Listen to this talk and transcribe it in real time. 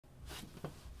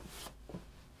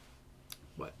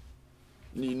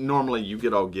Normally, you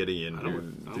get all giddy and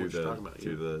do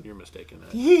the You're mistaken.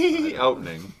 That.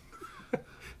 opening. I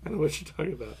don't know what you're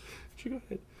talking about. You go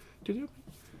ahead. Do the opening.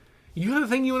 You have a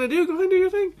thing you want to do? Go ahead and do your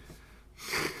thing.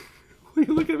 What are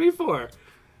you looking at me for?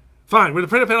 Fine, we're the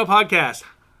Print Panel Podcast.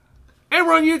 And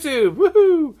we're on YouTube.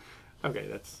 Woohoo! Okay,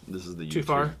 this is the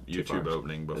YouTube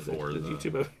opening before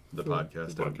the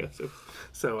podcast.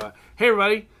 So, hey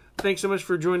everybody, thanks so much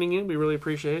for joining in. We really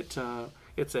appreciate it.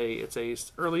 It's a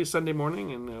early Sunday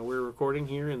morning, and we're recording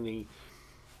here in the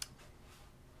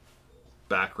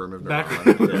back room of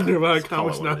Nirvana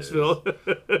Comics Knoxville.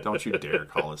 Don't you dare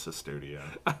call this a studio.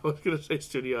 I was going to say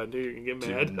studio. I knew you were going to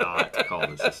get mad. Do not call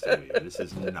this a studio. This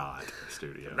is not a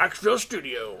studio. Knoxville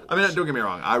Studio. I mean, don't get me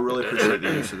wrong. I really appreciate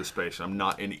the use of the space. I'm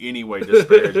not in any way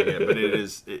disparaging it, but it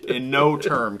is in no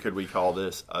term could we call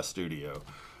this a studio.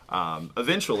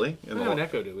 Eventually, we have an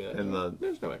echo, do we?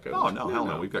 There's no echo. Oh no, hell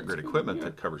no. We've got great equipment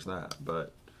that covers that.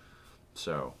 But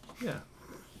so yeah.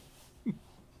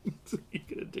 You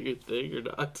gonna do your thing or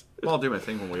not? Well, I'll do my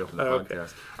thing when we open the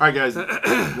podcast. All right, guys.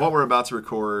 What we're about to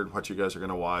record, what you guys are going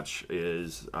to watch,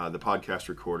 is the podcast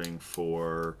recording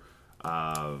for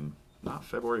not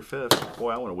February 5th.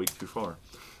 Boy, I went a week too far.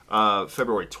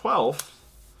 February 12th,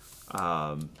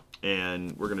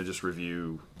 and we're going to just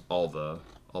review all the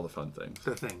fun things.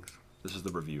 The things. This is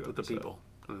the review with the people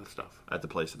and the stuff at the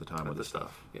place at the time with the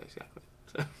stuff. Yeah, exactly.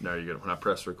 No, you're gonna. When I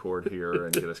press record here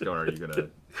and get us going, are you gonna?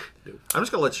 I'm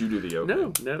just gonna let you do the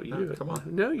opening. No, you do it. Come on.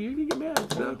 No, you get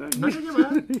mad. No, you get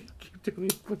mad. Keep doing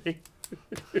the thing.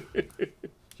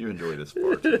 You enjoy this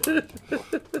part too much.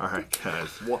 All right,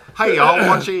 guys. Well, hey, y'all.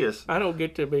 Watch this. I don't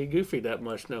get to be goofy that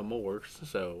much no more,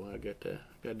 so I gotta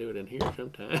do it in here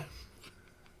sometime.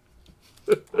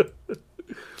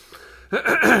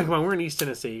 Come on, we're in East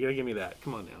Tennessee. You gotta give me that.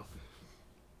 Come on now.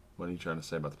 What are you trying to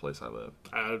say about the place I live?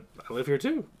 I live here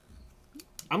too.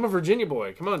 I'm a Virginia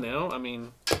boy. Come on now. I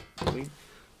mean,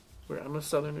 I'm a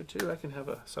Southerner too. I can have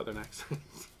a Southern accent.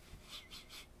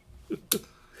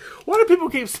 Why do people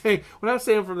keep saying, when I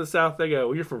say I'm from the South, they go,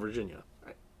 well, you're from Virginia.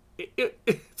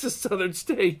 It's a Southern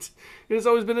state. It has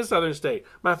always been a Southern state.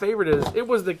 My favorite is, it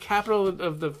was the capital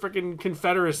of the freaking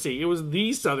Confederacy. It was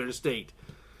the Southern state.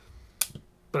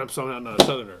 But I'm somehow not a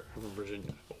Southerner. I'm from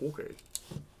Virginia. Okay.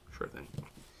 Sure thing.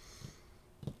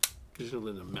 Just gonna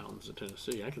live in the mountains of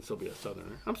Tennessee. I can still be a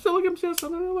Southerner. I'm still a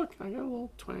Southerner. Look, I got a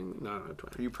little twang. No, not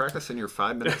twang. Are you practicing your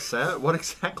 5-minute set? What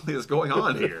exactly is going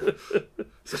on here?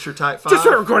 Is this your type 5? Just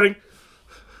start recording.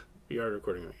 You are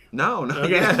recording, aren't you? No, not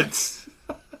yet.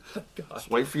 Just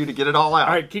wait for you to get it all out.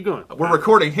 All right, keep going. We're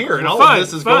recording here, and all of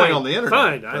this is going on the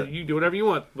internet. Fine. You do whatever you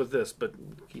want with this, but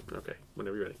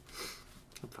whenever you're ready.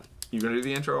 I'm fine. You gonna do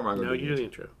the intro, or am I gonna? No, you do the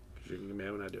intro. Because you're gonna get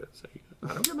mad when I do it. So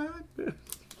I don't get mad.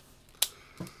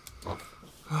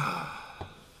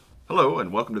 Hello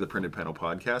and welcome to the Printed Panel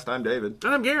Podcast. I'm David.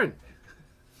 And I'm Garen.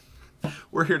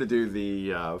 We're here to do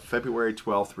the February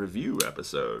 12th review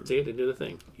episode. See, I didn't do the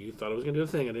thing. You thought I was going to do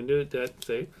the thing. I didn't do it.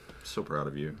 See? So proud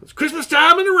of you. It's Christmas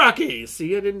time in the Rockies.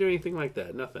 See, I didn't do anything like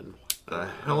that. Nothing. The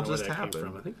hell just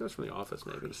happened? I think that was from The Office,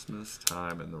 maybe. Christmas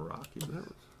time in the Rockies.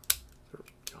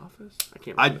 Office? I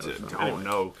can't remember. I don't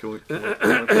know. Can we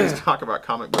please talk about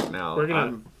comic book now?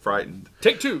 I'm frightened.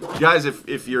 Take 2. Guys,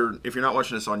 if you're not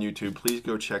watching this on YouTube, please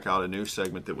go check out a new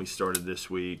segment that we started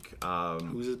this week.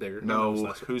 Who's is bigger?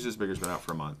 No, Who's is bigger's been out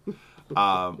for a month.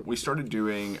 We started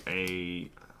doing a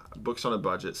Books on a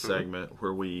Budget segment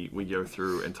where we go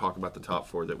through and talk about the top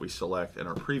 4 that we select in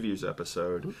our previews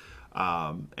episode.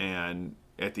 And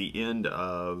at the end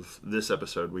of this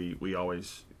episode, we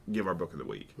always give our book of the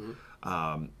week.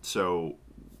 So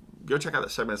go check out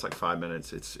that segment. It's like 5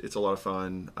 minutes. It's a lot of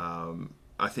fun.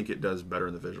 I think it does better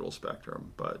in the visual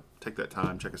spectrum, but take that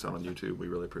time. Check us out on YouTube. We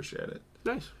really appreciate it.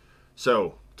 Nice.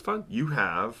 So it's fun. You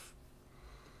have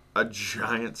a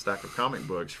giant stack of comic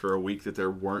books for a week that there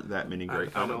weren't that many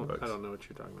great comic books. I don't know what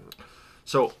you're talking about.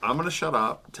 So I'm going to shut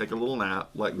up, take a little nap,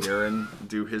 let Garen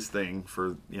do his thing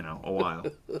for, a while.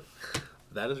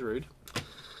 That is rude.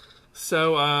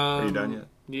 So, are you done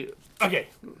yet? Okay.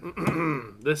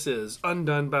 This is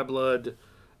Undone by Blood,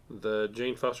 the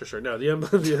Jane Foster story. No,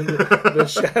 the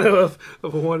Shadow of a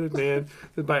Wanted Man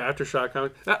by Aftershock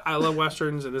Comics. I love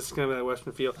Westerns, and this is kind of a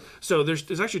Western feel. So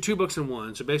there's actually 2 books in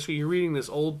one. So basically you're reading this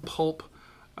old pulp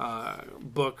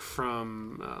book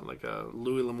from like a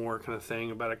Louis L'Amour kind of thing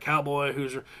about a cowboy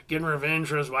who's getting revenge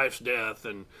for his wife's death,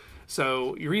 and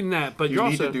so you're reading that, but you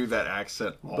need to do that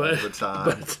accent all the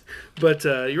time. But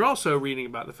you're also reading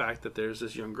about the fact that there's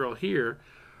this young girl here.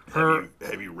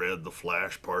 Have you read The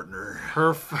Flash, partner?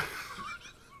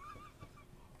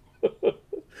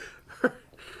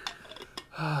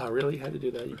 Really had to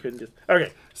do that? You couldn't just...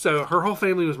 Okay, so her whole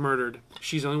family was murdered.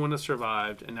 She's the only one that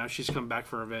survived, and now she's come back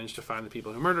for revenge to find the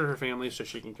people who murdered her family so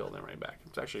she can kill them right back.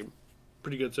 It's actually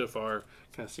pretty good so far.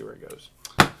 Kind of see where it goes.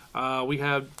 We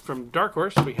have, from Dark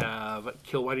Horse, we have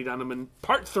Kill Whitey Donovan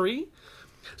Part 3.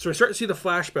 So we start to see the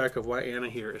flashback of why Anna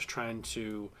here is trying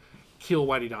to kill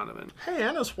Whitey Donovan. Hey,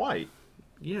 Anna's white.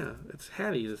 Yeah, it's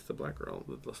Hattie that's the black girl,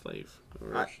 the slave.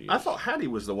 I thought Hattie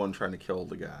was the one trying to kill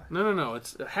the guy. No.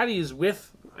 It's Hattie is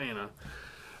with Anna.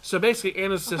 So basically,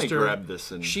 Anna's sister. Grab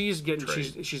this and she's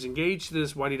engaged to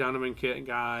this Whitey Donovan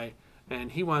guy,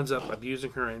 and he winds up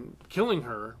abusing her and killing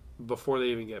her before they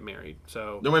even get married.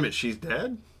 So no, wait a minute, she's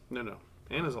dead? No.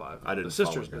 Anna's alive. I didn't.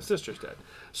 The sister's dead.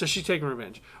 So she's taking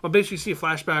revenge. Well, basically, you see a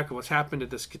flashback of what's happened at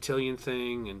this cotillion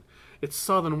thing, and it's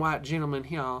Southern white gentlemen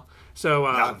here. So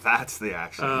now that's the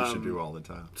action you should do all the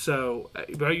time. So,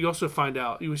 but you also find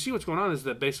out, you see what's going on is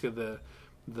that basically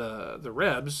the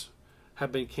Rebs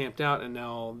have been camped out, and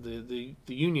now the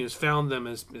Union has found them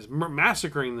is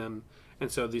massacring them,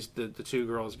 and so the two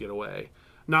girls get away.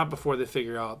 Not before they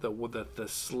figure out that the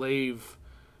slave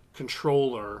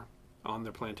controller on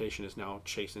their plantation is now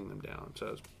chasing them down. So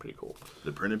it's pretty cool.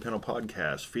 The Print and Panel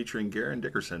Podcast featuring Garen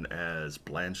Dickerson as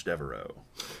Blanche Devereaux.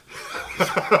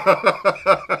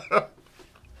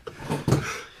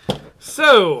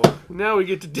 So now we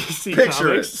get to DC Picture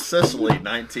Comics. it, Sicily,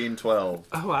 1912.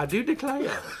 Oh, I do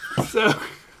declare. So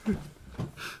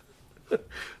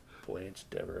Blanche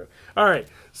Devereaux. All right.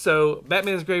 So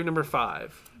Batman's Grave number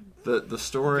 5. The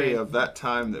story of that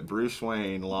time that Bruce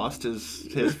Wayne lost his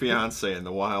fiancée in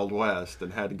the Wild West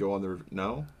and had to go on the...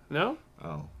 No?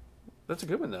 Oh. That's a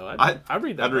good one, though. I'd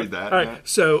read that. I'd read that. All right. Yeah.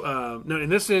 So, no, in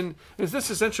this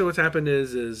essentially what's happened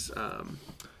is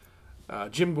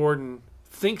Jim Gordon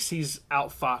thinks he's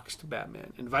outfoxed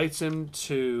Batman, invites him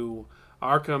to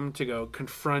Arkham to go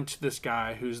confront this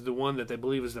guy who's the one that they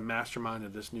believe is the mastermind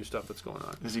of this new stuff that's going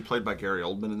on. Is he played by Gary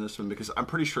Oldman in this one? Because I'm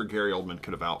pretty sure Gary Oldman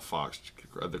could have outfoxed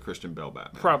the Christian Bale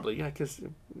Batman. Probably, yeah, because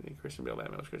Christian Bale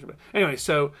Batman was Christian Bale. Anyway,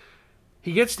 so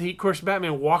of course,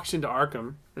 Batman walks into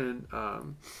Arkham, and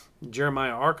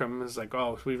Jeremiah Arkham is like,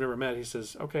 oh, we've never met. He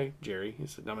says, okay, Jerry. He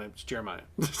said, no, man, it's Jeremiah.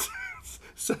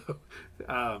 So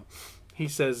he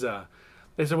says...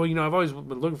 They said, well, I've always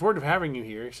been looking forward to having you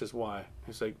here. He says, why?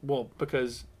 He's like, well,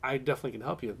 because I definitely can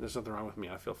help you. There's nothing wrong with me.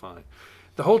 I feel fine.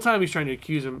 The whole time he's trying to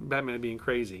accuse Batman of being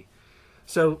crazy.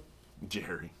 So,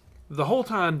 Jerry. The whole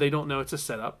time they don't know it's a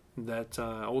setup, that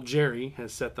old Jerry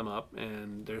has set them up,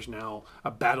 and there's now a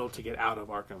battle to get out of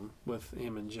Arkham with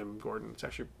him and Jim Gordon. It's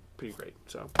actually pretty great.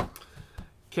 So,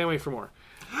 can't wait for more.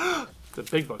 The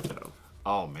big book, though.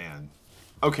 Oh, man.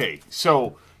 Okay,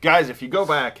 so... Guys, if you go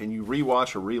back and you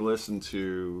rewatch or re-listen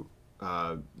to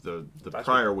the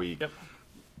prior week, yep.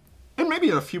 And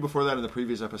maybe a few before that in the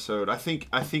previous episode, I think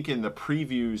in the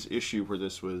previews issue where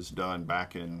this was done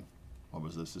back in, what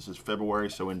was this? This is February,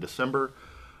 so in December,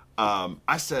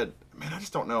 I said, man, I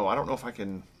just don't know. I don't know if I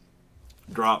can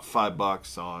drop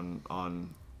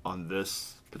 $5 on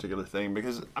this particular thing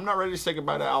because I'm not ready to say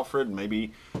goodbye to Alfred.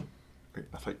 Maybe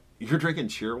I thought, you're drinking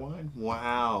cheer wine?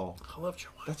 Wow. I love cheer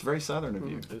wine. That's very Southern of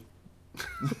you.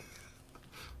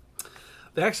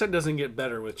 The accent doesn't get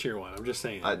better with cheer wine. I'm just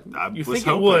saying. You think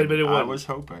it would, but it wouldn't. I was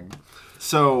hoping.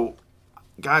 So,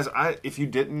 guys, if you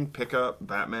didn't pick up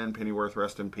Batman Pennyworth,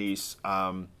 rest in peace.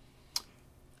 And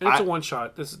it's a one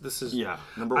shot. This is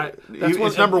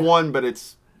it's number one, but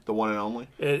it's the one and only.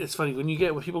 It's funny when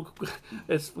people.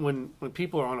 It's when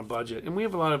people are on a budget, and we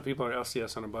have a lot of people at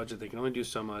LCS on a budget. They can only do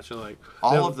so much. And like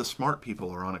all of the smart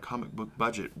people are on a comic book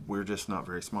budget. We're just not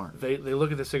very smart. They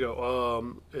look at this. They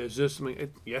go, "Is this?"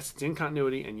 Yes, it's in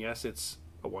continuity, and yes, it's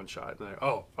a one shot. And they're like,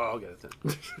 "Oh, I'll get it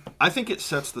then." I think it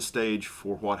sets the stage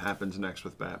for what happens next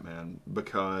with Batman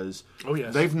because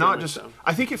they've not just. So.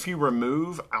 I think if you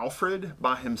remove Alfred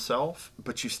by himself,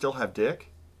 but you still have Dick.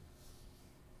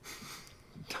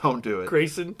 Don't do it.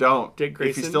 Grayson? Don't. Dick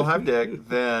Grayson? If you still have Dick,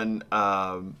 then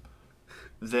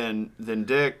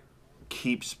Dick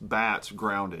keeps Bats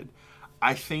grounded.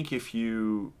 I think if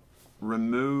you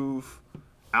remove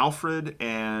Alfred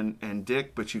and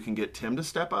Dick, but you can get Tim to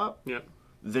step up,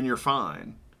 then you're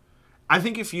fine. I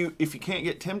think if you can't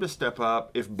get Tim to step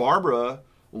up, if Barbara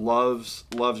loves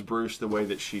Bruce the way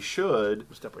that she should,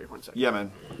 step away 1 second. Yeah,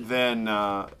 man.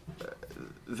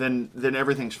 Then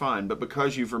everything's fine. But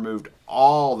because you've removed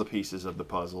all the pieces of the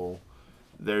puzzle,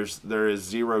 there is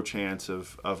zero chance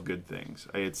of good things.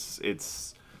 It's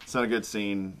not a good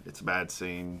scene. It's a bad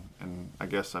scene, and I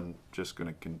guess I'm just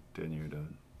going to continue to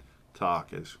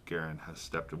talk as Garen has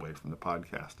stepped away from the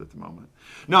podcast at the moment.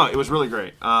 No, it was really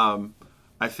great. I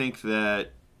think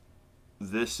that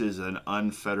this is an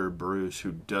unfettered Bruce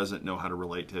who doesn't know how to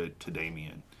relate to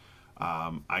Damian.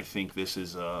 I think this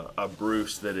is a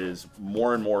Bruce that is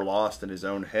more and more lost in his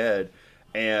own head,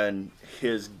 and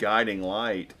his guiding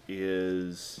light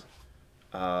is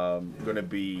going to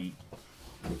be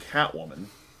Catwoman.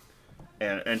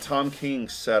 And Tom King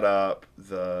set up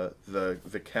the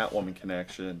Catwoman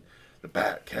connection, the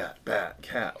bat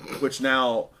cat, which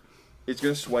now it's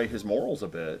going to sway his morals a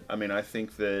bit. I mean, I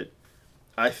think that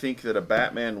a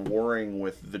Batman warring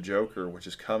with the Joker, which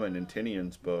is coming in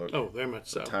Tinian's book. Oh, very much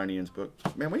so. Tinian's book.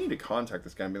 Man, we need to contact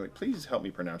this guy and be like, please help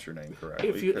me pronounce your name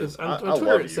correctly. On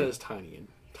Twitter it says Tinian.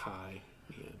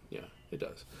 Yeah, it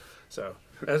does. So,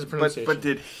 as a pronunciation. But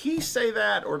did he say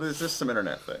that, or is this some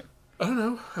internet thing? I don't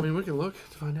know. I mean, we can look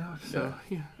to find out. So,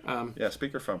 yeah.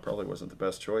 Speakerphone probably wasn't the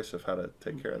best choice of how to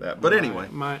take care of that. But anyway.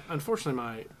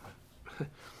 Unfortunately,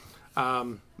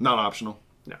 not optional.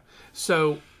 No.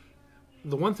 So,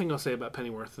 the one thing I'll say about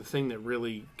Pennyworth, the thing that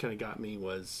really kind of got me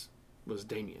was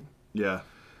Damian. Yeah.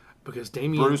 Because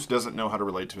Damian... Bruce doesn't know how to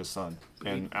relate to his son.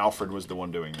 And Alfred was the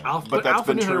one doing that. But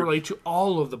Alfred knew how to relate to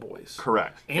all of the boys.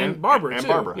 Correct. And Barbara, and too.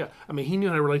 Barbara. Yeah. I mean, he knew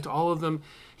how to relate to all of them.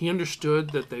 He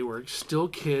understood that they were still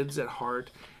kids at heart.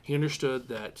 He understood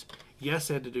that, yes,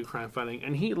 they had to do crime fighting.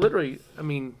 And he literally, I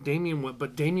mean, Damian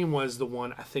was the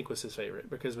one I think was his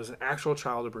favorite. Because it was an actual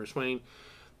child of Bruce Wayne.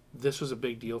 This was a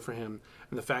big deal for him.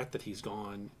 And the fact that he's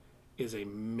gone is a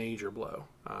major blow.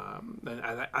 And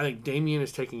I think Damian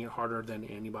is taking it harder than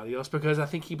anybody else because I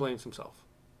think he blames himself.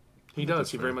 He does.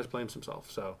 He very much blames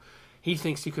himself. So he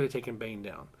thinks he could have taken Bane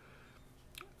down.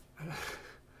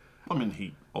 I mean,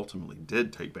 he ultimately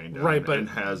did take Bane down, right, and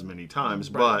has many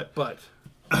times. Right, but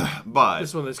this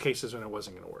is one of those cases when it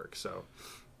wasn't going to work. So,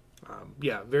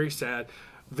 very sad.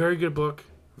 Very good book.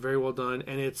 Very well done,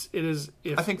 and it is.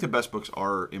 I think the best books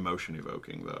are emotion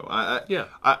evoking, though.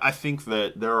 I think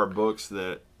that there are books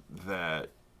that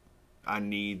I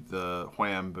need the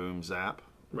wham boom zap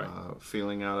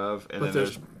feeling out of, and but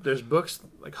then there's books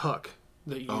like Huck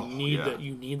that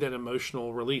you need that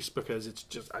emotional release because it's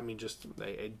just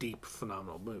a deep,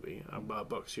 phenomenal movie,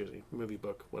 movie,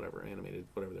 book, whatever, animated,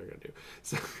 whatever they're going to do.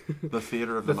 So, the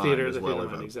theater of the mind is well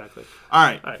evoked. Exactly. All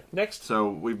right, next. So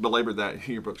we've belabored that.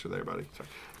 Your books are there, buddy. Sorry.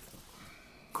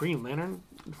 Green Lantern.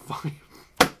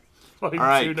 All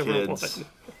right, kids.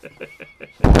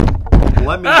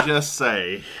 Let me just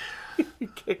say. You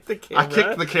kicked the camera. I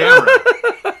kicked the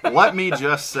camera. Let me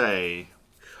just say.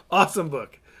 Awesome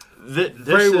book.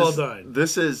 Very well done.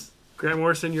 This is Grant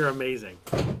Morrison. You're amazing.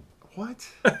 What?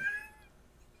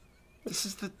 This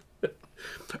is the.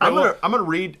 I'm gonna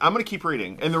read. I'm gonna keep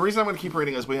reading, and the reason I'm gonna keep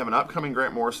reading is we have an upcoming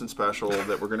Grant Morrison special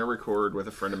that we're gonna record with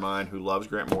a friend of mine who loves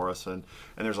Grant Morrison,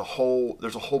 and there's a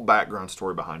whole background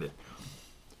story behind it.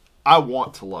 I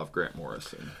want to love Grant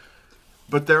Morrison,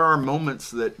 but there are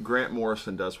moments that Grant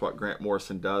Morrison does what Grant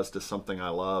Morrison does to something I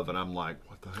love, and I'm like,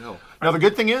 what the hell? Now the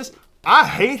good thing is, I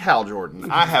hate Hal Jordan.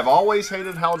 I have always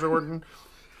hated Hal Jordan.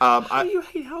 How do you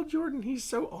hate Hal Jordan? He's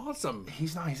so awesome.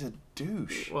 He's not. He's a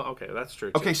douche. Well, okay, that's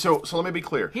true, too. Okay, so let me be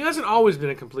clear. He hasn't always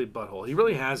been a complete butthole. He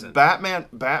really hasn't. Batman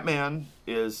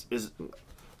is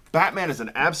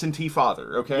an absentee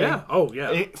father, okay? Yeah. Oh,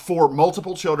 yeah. For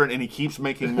multiple children, and he keeps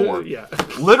making more. Yeah.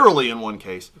 Literally, in one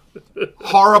case.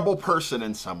 Horrible person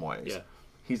in some ways. Yeah.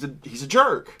 He's a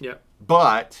jerk. Yeah.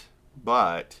 But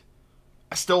I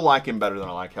still like him better than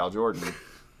I like Hal Jordan.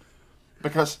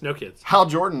 Because no kids. Hal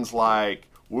Jordan's like,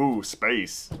 woo,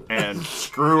 space, and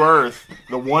screw Earth,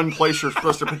 the one place you're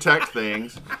supposed to protect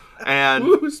things, and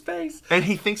woo, space. And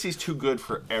he thinks he's too good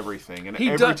for everything, and he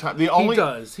every time he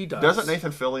does. Doesn't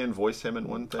Nathan Fillion voice him in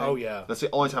one thing? Oh yeah, that's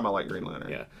the only time I like Green Lantern.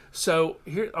 Yeah. So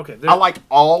here, okay, I like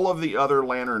all of the other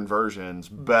Lantern versions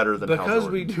better than Hal Jordan. Because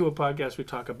we do a podcast, we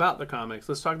talk about the comics.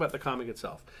 Let's talk about the comic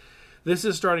itself. This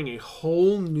is starting a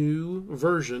whole new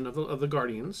version of the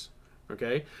Guardians.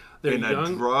 Okay, they're in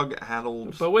young, a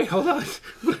drug-addled. But wait, hold on.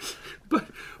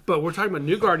 but we're talking about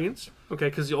new Guardians, okay?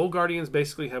 Because the old Guardians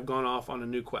basically have gone off on a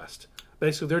new quest.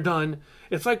 Basically, they're done.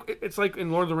 It's like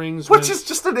in Lord of the Rings, which is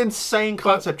just an insane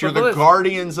concept. You're the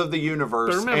Guardians of the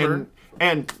universe, remember,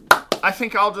 and I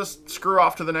think I'll just screw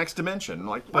off to the next dimension.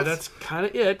 But that's kind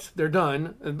of it. They're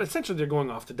done. But essentially, they're going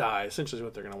off to die. Essentially, is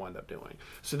what they're going to wind up doing.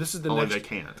 So this is the only next. They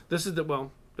can't. This is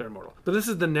they're immortal. But this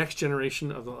is the next generation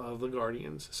of the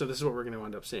Guardians. So this is what we're going to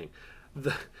wind up seeing.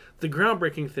 The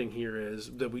groundbreaking thing here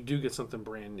is that we do get something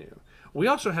brand new. We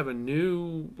also have a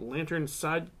new Lantern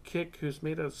sidekick who's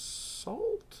made of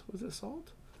salt. Was it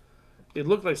salt? It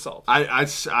looked like salt. I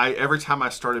every time I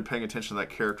started paying attention to that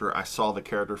character, I saw the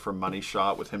character from Money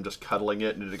Shot with him just cuddling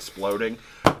it and it exploding,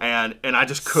 and I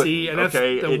just couldn't. See, and that's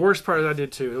the worst part. I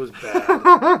did too. It was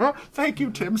bad. Thank you,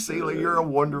 Tim Seeley. You're a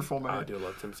wonderful man. I do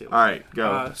love Tim Seeley. All right,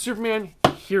 go. Superman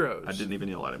Heroes. I didn't even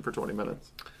yell at him for 20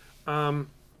 minutes.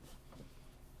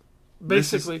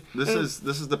 Basically, this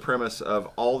is the premise of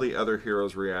all the other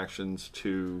heroes' reactions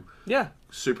to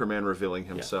Superman revealing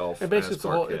himself. And basically, as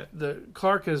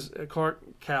Clark Kent.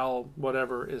 Clark Cal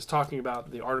whatever is talking about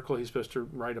the article he's supposed to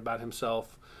write about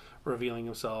himself, revealing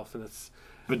himself, and it's.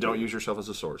 But don't use yourself as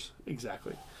a source.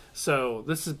 Exactly. So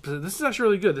this is actually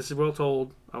really good. This is well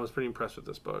told. I was pretty impressed with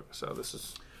this book. So this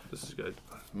is good.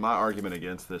 My argument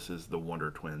against this is the Wonder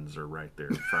Twins are right there,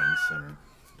 front and center.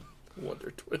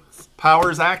 Wonder Twins.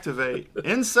 Powers activate.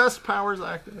 Incest powers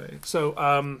activate. So,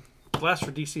 last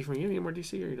for DC from you. Any more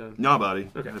DC? Or are you done? No, buddy.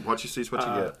 Okay. What you see is what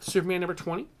you get. Superman number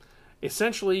 20.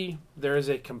 Essentially, there is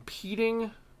a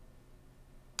competing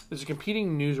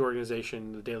news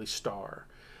organization, the Daily Star,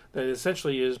 that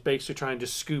essentially is basically trying to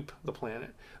scoop the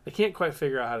planet. They can't quite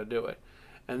figure out how to do it.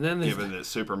 And then given that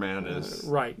Superman is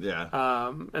right,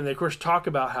 and they of course talk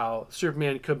about how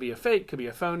Superman could be a fake, could be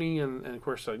a phony, and of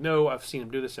course like no, I've seen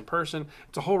him do this in person.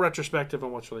 It's a whole retrospective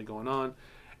on what's really going on.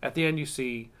 At the end, you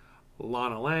see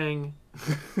Lana Lang.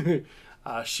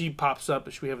 She pops up,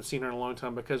 but we haven't seen her in a long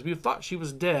time because we thought she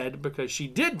was dead because she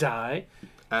did die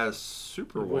as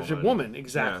Superwoman. Was a woman,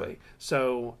 exactly. Yeah.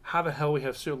 So how the hell we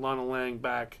have Lana Lang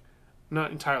back?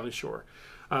 Not entirely sure.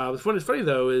 What's funny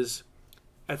though is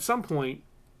at some point.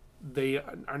 The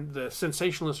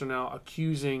sensationalists are now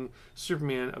accusing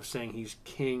Superman of saying he's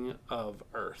king of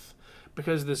Earth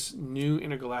because this new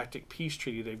intergalactic peace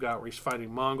treaty they've got where he's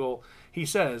fighting Mongol. He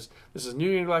says this is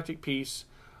new intergalactic peace.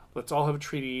 Let's all have a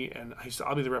treaty, and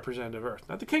I'll be the representative of Earth,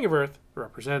 not the king of Earth, the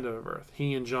representative of Earth.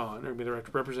 He and John are going to be the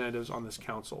representatives on this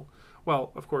council.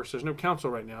 Well, of course, there's no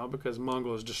council right now because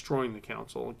Mongol is destroying the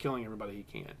council and killing everybody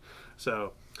he can.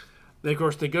 So, of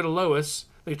course, they go to Lois.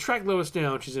 They track Lois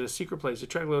down. She's in a secret place. They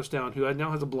track Lois down, who now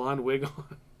has a blonde wig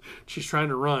on. She's trying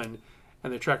to run,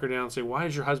 and they track her down and say, "Why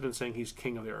is your husband saying he's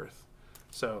king of the Earth?"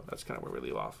 So that's kind of where we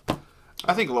leave off.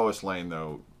 I think Lois Lane,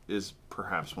 though, is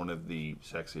perhaps one of the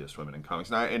sexiest women in comics.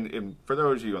 Now, and for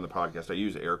those of you on the podcast, I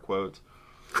use air quotes.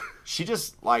 She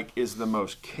just is the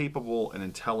most capable and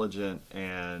intelligent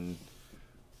and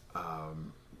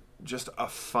just a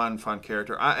fun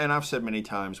character. I've said many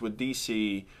times with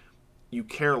DC. You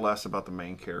care less about the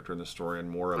main character in the story and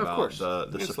more about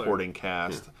the supporting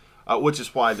cast, which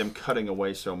is why them cutting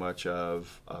away so much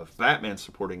of Batman's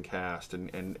supporting cast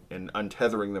and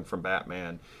untethering them from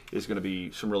Batman is going to be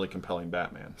some really compelling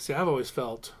Batman. See, I've always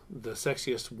felt the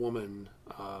sexiest woman,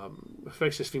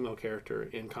 sexiest female character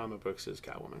in comic books is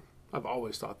Catwoman. I've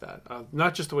always thought that.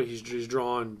 Not just the way she's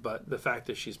drawn, but the fact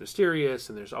that she's mysterious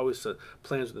and there's always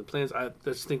plans within plans. I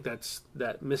just think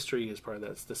that mystery is part of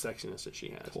that's the sexiness that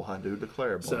she has. Well, I do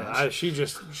declare. So I think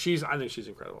she's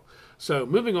incredible. So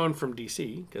moving on from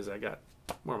DC, because I got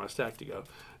more of my stack to go.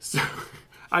 So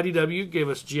IDW gave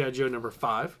us G.I. Joe number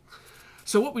 5.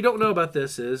 So what we don't know about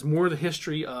this is more the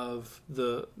history of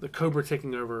the Cobra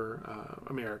taking over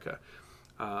America.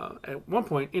 At one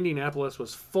point, Indianapolis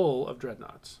was full of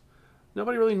dreadnoughts.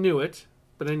 Nobody really knew it,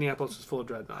 but Indianapolis is full of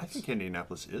dreadnoughts. I think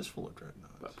Indianapolis is full of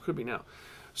dreadnoughts. Well, could be now.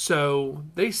 So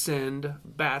they send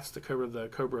bats, the Cobra,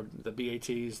 the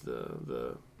BATs,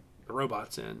 the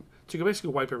robots in to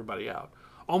basically wipe everybody out.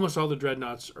 Almost all the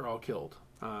dreadnoughts are all killed.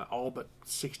 All but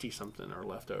 60-something are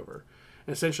left over.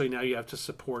 And essentially now you have to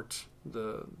support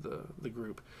the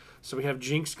group. So we have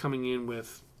Jinx coming in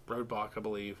with Roadblock, I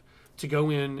believe, to go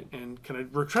in and kind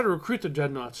of try to recruit the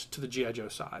dreadnoughts to the G.I. Joe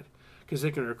side. Because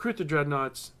they can recruit the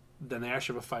dreadnoughts, then they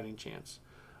actually have a fighting chance.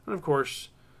 And of course,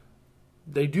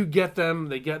 they do get them.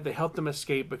 They help them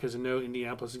escape because they know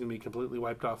Indianapolis is going to be completely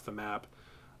wiped off the map.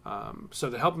 So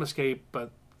they help them escape,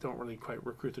 but don't really quite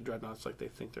recruit the dreadnoughts like they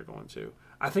think they're going to.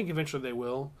 I think eventually they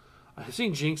will. I've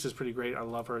seen Jinx is pretty great. I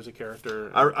love her as a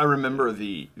character. I remember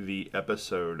the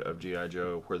episode of G.I.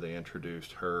 Joe where they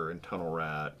introduced her and Tunnel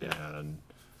Rat, and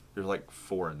there's like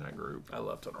 4 in that group. I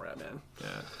love Tunnel Rat, man.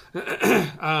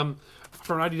 Yeah.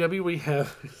 From IDW, we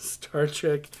have Star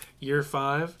Trek Year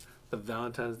 5, the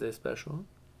Valentine's Day special.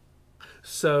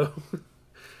 So,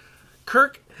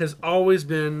 Kirk has always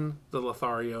been the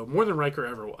Lothario, more than Riker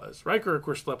ever was. Riker, of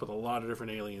course, slept with a lot of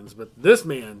different aliens, but this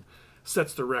man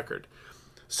sets the record.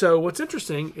 So, what's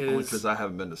interesting is... Only because I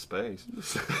haven't been to space.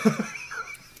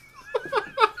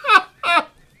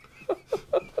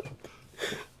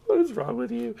 What is wrong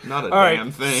with you? Not a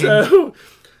damn thing. So,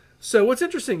 So what's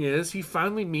interesting is he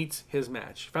finally meets his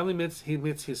match. He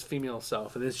meets his female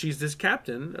self, and then she's this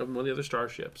captain of one of the other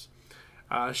starships.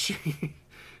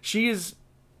 She is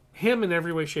him in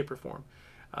every way, shape, or form.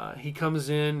 He comes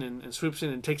in and swoops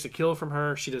in and takes a kill from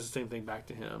her. She does the same thing back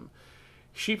to him.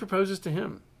 She proposes to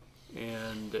him,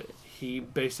 and he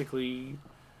basically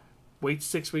waits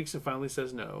 6 weeks and finally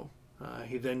says no.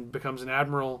 He then becomes an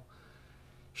admiral.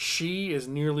 She is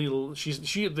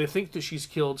they think that she's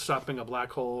killed stopping a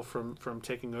black hole from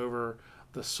taking over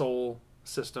the Sol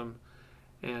system,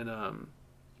 and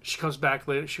she comes back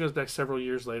later. She goes back several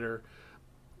years later.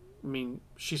 I mean,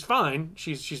 she's fine.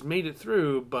 She's made it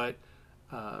through, but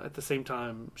at the same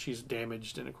time, she's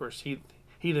damaged. And of course, he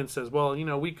then says, "Well,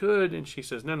 we could," and she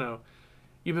says, "No,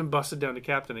 you've been busted down to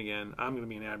captain again. I'm going to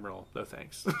be an admiral. No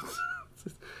thanks."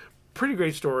 Pretty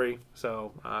great story.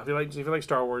 So if you like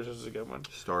Star Wars, this is a good one.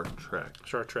 Star Trek.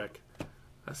 Star Trek.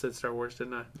 I said Star Wars,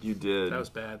 didn't I? You did. That was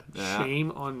bad. Yeah.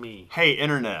 Shame on me. Hey,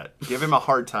 internet, give him a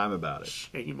hard time about it.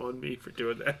 Shame on me for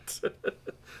doing that.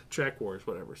 Trek Wars,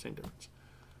 whatever, same difference.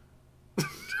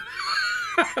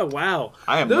 Wow.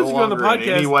 I am no longer in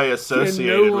any way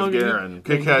associated with Garen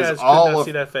because all of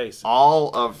the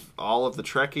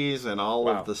Trekkies and all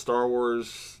of the Star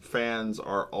Wars fans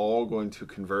are all going to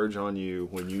converge on you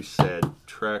when you said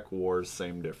Trek Wars,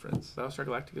 same difference. Battlestar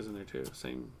Galactica's in there too.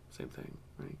 Same thing,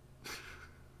 right?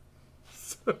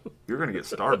 So. You're going to get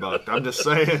Starbucked. I'm just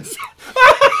saying.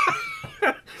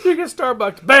 You get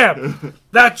Starbucked. Bam!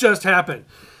 That just happened.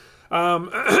 We're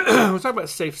talking about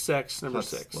safe sex, number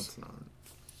 6. Let's not.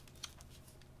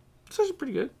 It's actually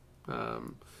pretty good.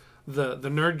 The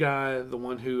nerd guy, the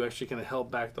one who actually kind of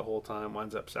held back the whole time,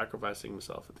 winds up sacrificing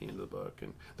himself at the end of the book,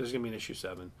 and there's going to be an issue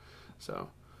 7. So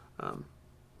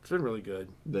it's been really good.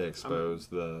 They expose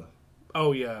the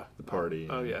party.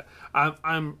 Oh yeah.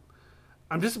 I'm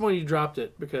disappointed you dropped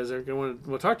it because they're going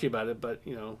to talk to you about it, but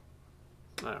I don't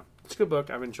know. It's a good book.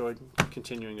 I've enjoyed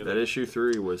continuing it. That issue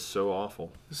 3 was so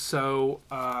awful. So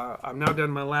I'm now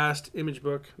done my last Image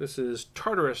book. This is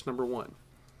Tartarus number 1.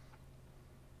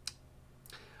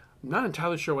 I'm not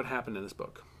entirely sure what happened in this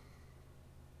book.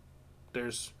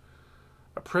 There's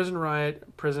a prison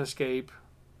riot, prison escape.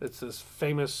 It's this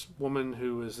famous woman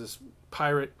who is this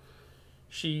pirate.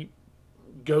 She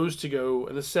goes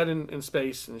and it's set in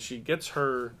space, and she gets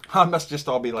her... It must just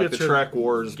all be like the Trek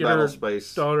Wars, Battle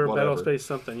Space, daughter, whatever. Battle Space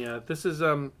something, yeah. This is...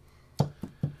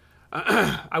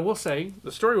 I will say,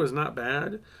 the story was not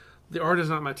bad. The art is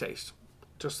not my taste.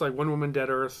 Just like One Woman Dead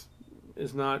Earth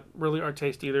is not really our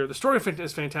taste either. The story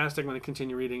is fantastic. I'm going to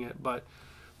continue reading it, but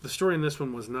the story in this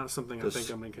one was not something I think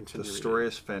I'm going to continue reading. The story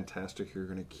is fantastic. You're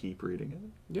going to keep reading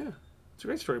it? Yeah. It's a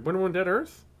great story. One Woman Dead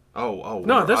Earth? Oh.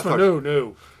 No, this one. No.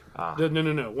 No.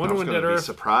 One Woman Dead Earth. Be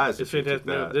surprised if you took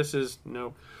that. No, this is...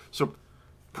 No. So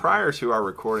prior to our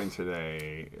recording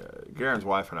today, Garen's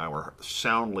wife and I were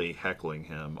soundly heckling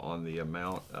him on the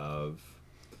amount of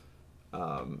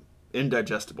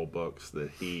indigestible books that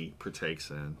he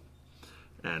partakes in.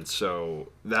 And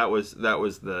so that was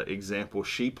the example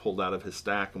she pulled out of his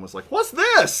stack and was like, "What's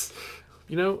this?"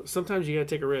 Sometimes you got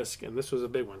to take a risk, and this was a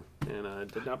big one, and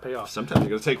it did not pay off. Sometimes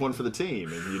you got to take one for the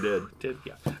team, and you did.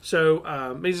 Yeah. So,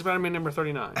 Amazing Spider-Man number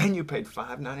 39, and you paid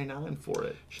 $5.99 for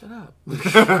it. Shut up.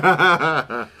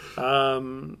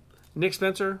 Nick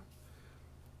Spencer,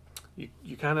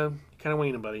 you kind of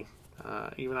weaning, buddy.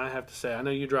 Even I have to say, I know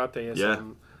you dropped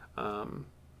ASM.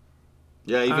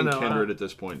 Yeah, even Kindred at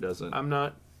this point doesn't. I'm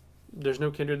not. There's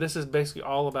no Kindred. This is basically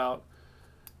all about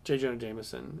J. Jonah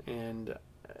Jameson, and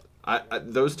I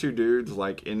those two dudes,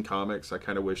 like in comics, I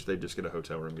kind of wish they'd just get a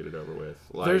hotel room, get it over with.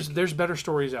 Like, there's better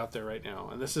stories out there right now,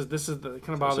 and this is the kind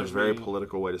of bothers me. It's a very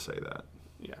political way to say that.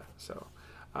 Yeah. So,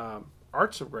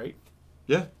 art's great.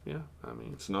 Yeah. Yeah. I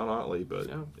mean, it's not Otley, but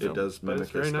it does mimic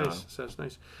it's very his style. nice. So it's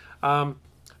nice.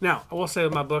 Now, I will say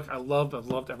with my book, I've loved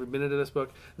every minute of this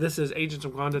book. This is Agents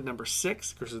of Wanda number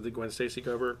 6 versus the Gwen Stacy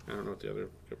cover. I don't know what the other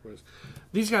cover was.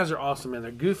 These guys are awesome, man.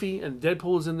 They're goofy, and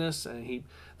Deadpool is in this, and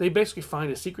they basically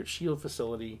find a secret SHIELD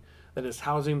facility that is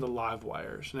housing the live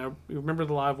wires. Now, you remember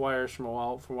the live wires from a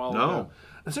while ago? No.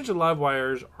 Essentially, live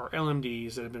wires are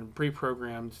LMDs that have been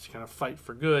pre-programmed to kind of fight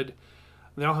for good.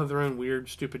 They all have their own weird,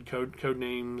 stupid code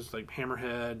names, like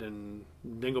Hammerhead and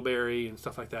Dingleberry and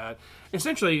stuff like that.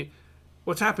 Essentially,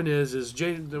 what's happened is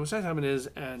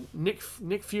Nick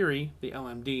Fury, the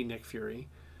LMD Nick Fury,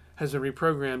 has been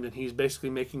reprogrammed, and he's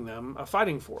basically making them a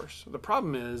fighting force. The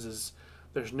problem is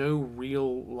there's no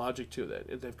real logic to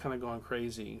that. They've kind of gone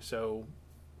crazy, so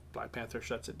Black Panther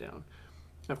shuts it down.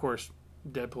 And of course,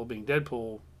 Deadpool being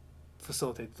Deadpool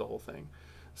facilitates the whole thing.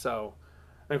 So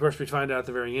And of course, we find out at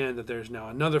the very end that there's now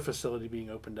another facility being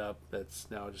opened up that's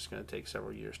now just going to take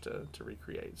several years to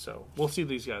recreate. So we'll see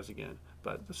these guys again.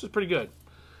 But this is pretty good.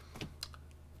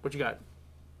 What you got?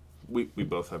 We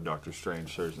both have Doctor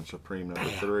Strange, Surgeon Supreme, number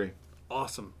 3.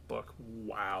 Awesome book.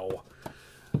 Wow.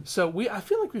 So I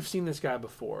feel like we've seen this guy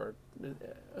before.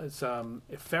 It's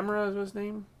Ephemera is his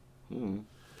name.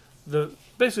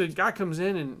 Basically, the guy comes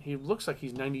in and he looks like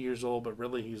he's 90 years old, but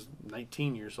really he's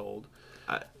 19 years old.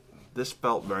 This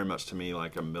felt very much to me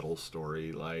like a middle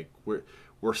story. Like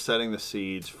we're setting the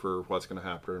seeds for what's going to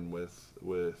happen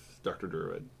with Dr.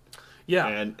 Druid. Yeah,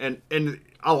 and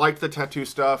I like the tattoo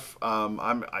stuff.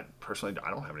 I personally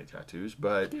don't have any tattoos,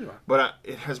 but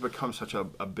it has become such a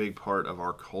big part of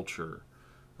our culture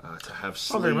to have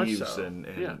sleeves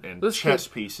and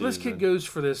chest pieces. This kid goes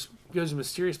to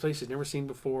mysterious places he's never seen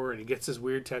before, and he gets this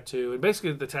weird tattoo. And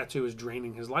basically, the tattoo is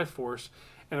draining his life force.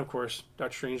 And of course,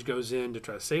 Doctor Strange goes in to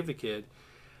try to save the kid,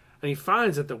 and he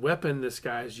finds that the weapon this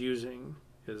guy is using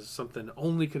is something that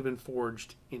only could have been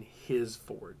forged in his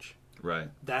forge. Right.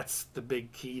 That's the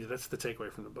big key. That's the takeaway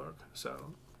from the book.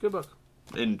 So, good book.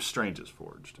 In Strange's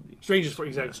Forge, to be Strange's Forge,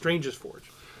 exactly. Strange's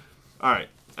Forge. All right,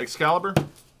 Excalibur.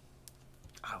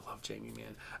 I love Jamie,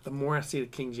 man. The more I see the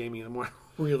King Jamie, the more I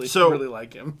really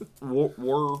like him.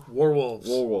 Warwolves.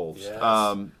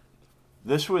 Yes.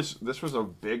 This was a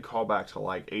big callback to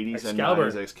like 80s and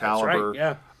 90s Excalibur. That's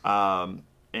right, yeah.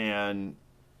 And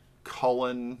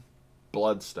Cullen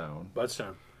Bloodstone.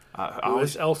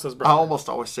 Elsa's brother. I almost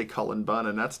always say Cullen Bunn,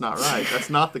 and that's not right.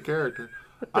 That's not the character.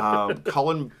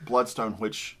 Cullen Bloodstone,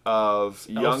 which of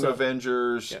Young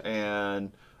Avengers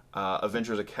and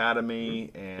Avengers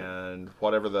Academy and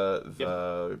whatever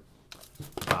the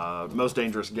Most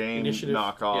Dangerous Game Initiative.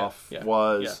 knockoff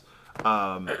was.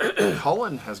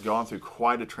 Cullen has gone through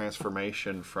quite a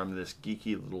transformation from this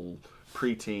geeky little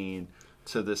preteen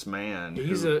to this man.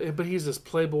 He's this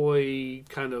playboy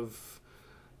kind of,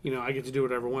 I get to do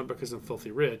whatever I want because I'm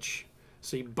filthy rich.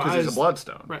 So he buys. Because he's a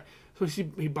Bloodstone, right? So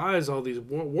he buys all these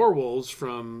werewolves to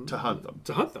hunt them.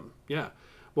 To hunt them, yeah.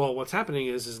 Well, what's happening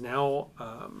is now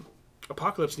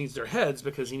Apocalypse needs their heads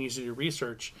because he needs to do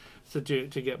research to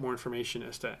get more information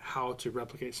as to how to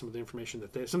replicate some of the information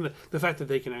that the fact that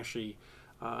they can actually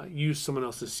use someone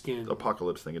else's skin.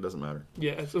 Apocalypse thing, it doesn't matter.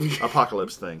 Yeah,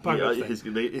 Apocalypse thing.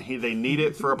 They need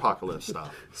it for Apocalypse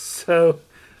stuff. So,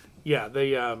 yeah,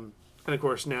 they and of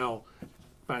course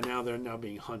by now they're now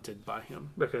being hunted by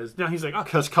him because now he's like,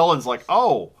 because Cullen's like,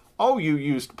 oh, you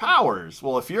used powers.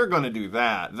 Well, if you're going to do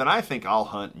that, then I think I'll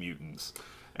hunt mutants.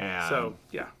 And so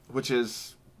yeah, which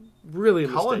is really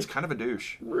Cullen's kind of a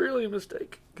douche. Really a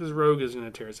mistake because Rogue is going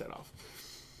to tear his head off.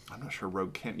 I'm not sure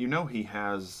Rogue can. He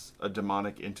has a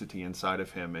demonic entity inside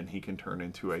of him, and he can turn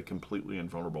into a completely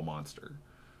invulnerable monster.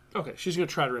 Okay, she's going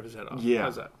to try to rip his head off. Yeah,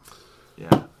 how's that?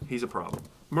 Yeah, he's a problem.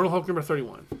 Mortal Hulk number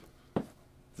 31.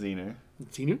 Xenu.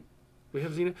 We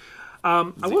have Xenu. I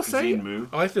will say, Xenu.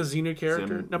 I like the Xenu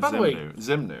character. Now, by the way,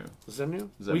 Zemnu.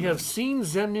 We have seen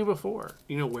Zemnu before.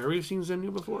 You know where we've seen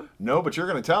Zemnu before? No, but you're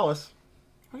going to tell us.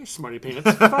 Okay, smarty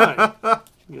pants. Fine. You're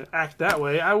going to act that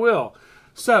way. I will.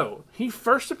 So, he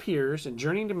first appears in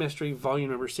Journey into Mystery,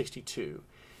 volume number 62.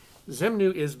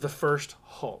 Zemnu is the first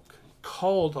Hulk.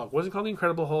 Called Hulk. Wasn't called the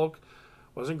Incredible Hulk.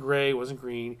 Wasn't gray. Wasn't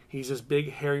green. He's this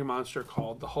big, hairy monster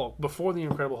called the Hulk. Before the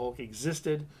Incredible Hulk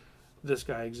existed, this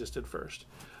guy existed first.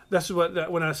 That's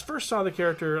when I first saw the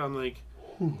character, I'm like,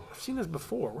 I've seen this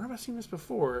before. Where have I seen this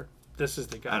before? This is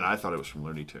the guy. And I thought it was from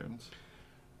Looney Tunes.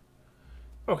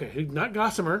 Okay, not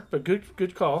Gossamer, but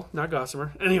good call. Not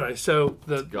Gossamer. Anyway, so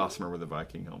it's Gossamer with a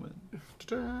Viking helmet.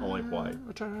 Only white.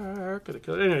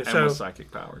 Anyway, and with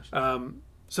psychic powers.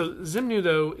 So Zemnu,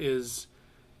 though, is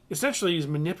essentially he's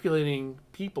manipulating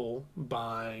people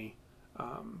by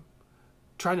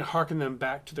trying to harken them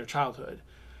back to their childhood.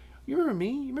 You remember me?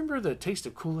 You remember the taste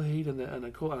of Kool-Aid and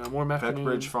a warm afternoon?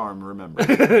 Pepperidge Farm, remember.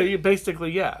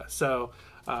 Basically, yeah. So,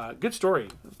 good story.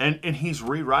 And he's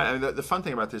rewriting. I mean, the fun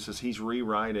thing about this is he's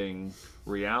rewriting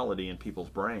reality in people's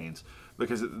brains.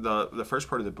 Because the first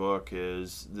part of the book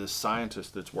is this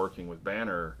scientist that's working with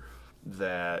Banner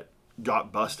that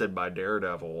got busted by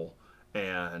Daredevil,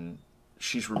 and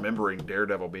she's remembering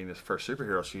Daredevil being the first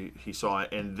superhero he saw,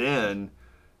 and then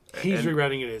he's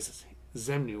rewriting it as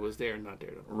Zemnu was there, not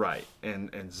Daredevil. Right, and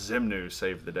Zemnu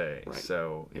saved the day. Right.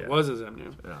 So yeah. It was a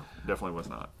Zemnu. No, definitely was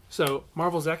not. So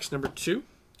Marvel's X number 2.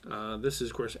 This is,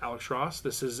 of course, Alex Ross.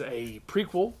 This is a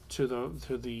prequel to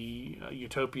the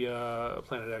Utopia,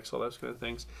 Planet X, all those kind of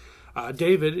things.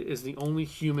 David is the only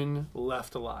human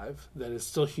left alive that is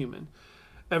still human.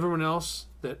 Everyone else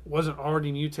that wasn't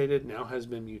already mutated now has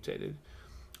been mutated.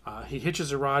 He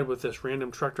hitches a ride with this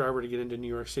random truck driver to get into New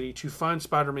York City to find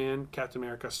Spider-Man, Captain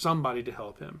America, somebody to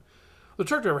help him. The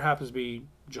truck driver happens to be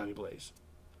Johnny Blaze.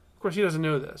 Of course, he doesn't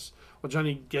know this. Well,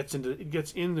 Johnny gets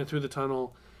in through the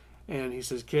tunnel, and he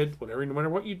says, "Kid, no matter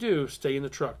what you do, stay in the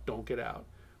truck. Don't get out."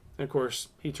 And of course,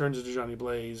 he turns into Johnny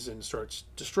Blaze and starts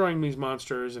destroying these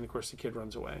monsters. And of course, the kid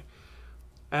runs away.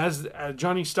 As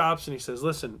Johnny stops and he says,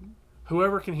 "Listen,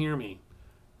 whoever can hear me,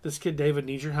 this kid David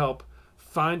needs your help.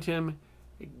 Find him,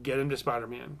 get him to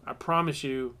Spider-Man. I promise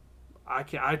you,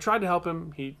 I tried to help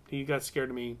him. He got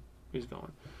scared of me. He's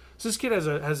going." So this kid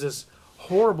has this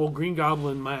horrible Green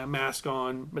Goblin mask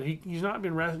on, but he's not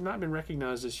been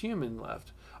recognized as human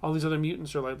left. All these other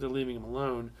mutants are like they're leaving him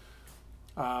alone.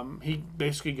 He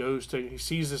basically he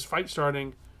sees this fight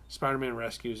starting. Spider-Man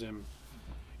rescues him.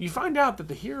 You find out that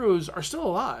the heroes are still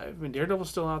alive. I mean,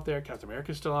 Daredevil's still out there. Captain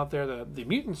America's still out there. The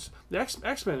mutants, the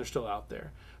X-Men are still out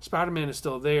there. Spider-Man is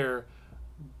still there,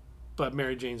 but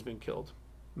Mary Jane's been killed.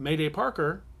 Mayday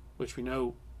Parker, which we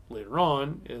know later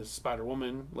on is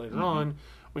Spider-Woman later on,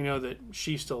 we know that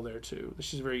she's still there too.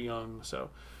 She's very young, so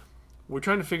we're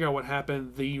trying to figure out what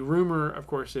happened. The rumor, of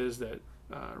course, is that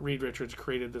Reed Richards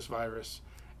created this virus,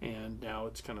 and now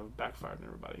it's kind of backfired on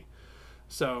everybody.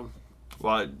 So,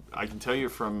 well, I can tell you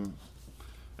from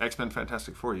X-Men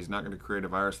Fantastic Four, he's not going to create a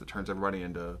virus that turns everybody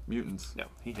into mutants. No.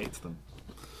 He hates them.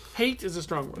 Hate is a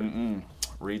strong word.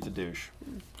 Reed's a douche.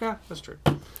 Yeah, that's true.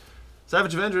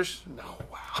 Savage Avengers. No,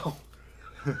 wow.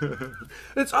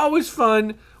 It's always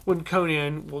fun when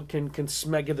Conan can give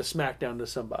the smackdown to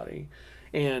somebody,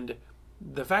 and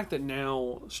the fact that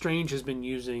now Strange has been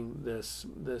using this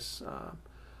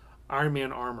Iron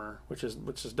Man armor, which is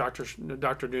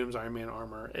Doctor Doom's Iron Man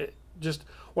armor. Just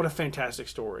what a fantastic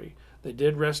story. They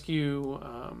did rescue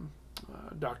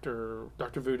Doctor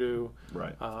Voodoo,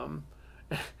 right?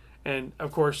 And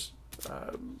of course,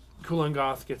 Kulan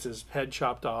Goth gets his head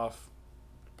chopped off.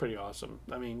 Pretty awesome.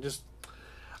 I mean, just.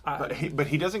 But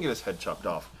he doesn't get his head chopped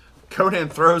off. Conan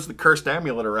throws the cursed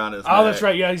amulet around his neck. Oh, that's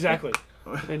right. Yeah, exactly.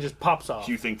 And just pops off.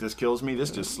 Do you think this kills me? This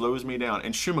just slows me down.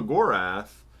 And Shumagorath,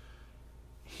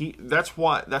 that's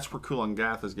where Kulan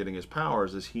Gath is getting his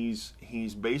powers. Is he's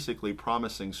basically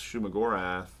promising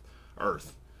Shumagorath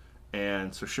Earth,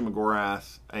 and so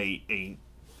Shumagorath, a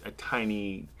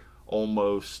tiny,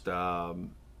 almost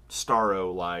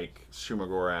Starro-like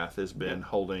Shumagorath, has been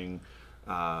holding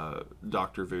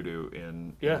Dr. Voodoo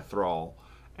in thrall,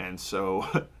 and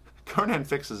so Conan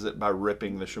fixes it by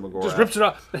ripping the Shumagorath. Just rips it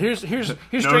off. Here's Strange.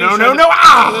 No!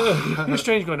 Ah! Here's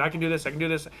Strange going, I can do this.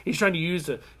 He's trying to use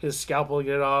his scalpel to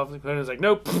get it off. Conan's like,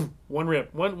 nope, one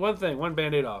rip, one thing, one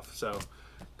Band-Aid off. So,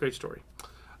 great story.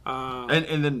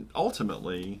 And then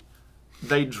ultimately,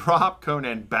 they drop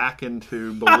Conan back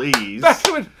into Belize. Back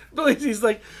to Belize. He's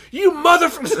like, you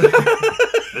motherfucker!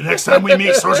 The next time we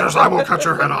meet sorcerers, I will cut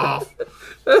your head off.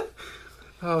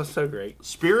 Oh, so great.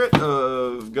 Spirit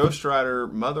of Ghost Rider,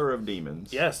 Mother of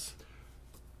Demons. Yes.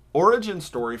 Origin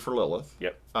story for Lilith.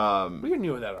 Yep. We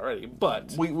knew that already,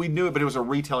 but... We knew it, but it was a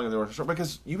retelling of the origin story,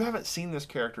 because you haven't seen this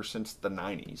character since the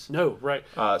 90s. No, right.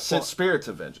 Since Spirits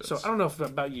of Vengeance. So, I don't know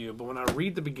about you, but when I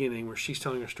read the beginning where she's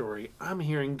telling her story, I'm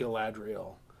hearing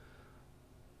Galadriel.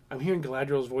 I'm hearing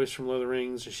Galadriel's voice from Lord of the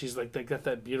Rings, and she's like, they got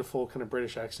that beautiful kind of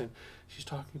British accent. She's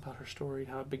talking about her story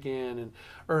and how it began, and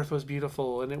Earth was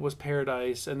beautiful, and it was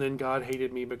paradise, and then God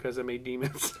hated me because I made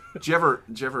demons. Did you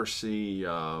ever see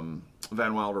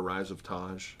Van Wilder, Rise of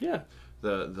Taj? Yeah.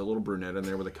 The little brunette in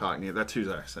there with a cockney. That's whose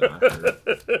accent I heard.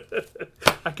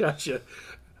 I gotcha.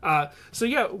 So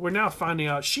yeah, we're now finding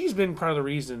out she's been part of the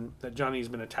reason that Johnny's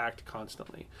been attacked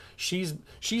constantly. She's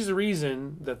the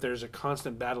reason that there's a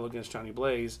constant battle against Johnny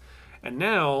Blaze, and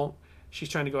now she's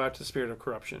trying to go after the spirit of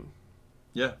corruption.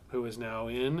 Yeah, who is now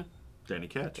in Danny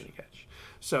Ketch.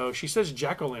 So she says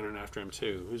Jack-o'-lantern after him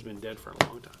too, who's been dead for a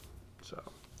long time. So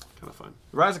kind of fun.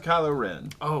 The Rise of Kylo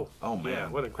Ren. Oh man, yeah,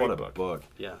 what a great book.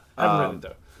 Yeah, I haven't read it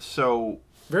though. So.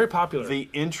 Very popular. The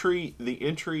entry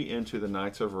into the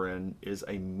Knights of Ren is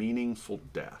a meaningful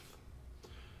death,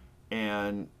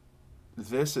 and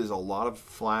this is a lot of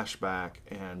flashback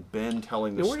and Ben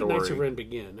telling the story. Where did Knights of Ren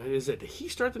begin? Did he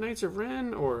start the Knights of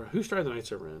Ren, or who started the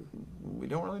Knights of Ren? We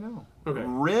don't really know. Okay.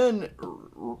 Ren,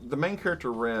 the main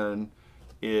character Ren,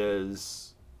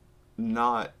 is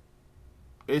not.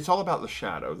 It's all about the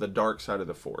shadow, the dark side of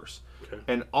the Force,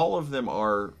 and all of them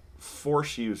are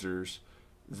Force users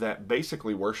that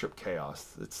basically worship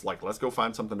chaos. It's like, let's go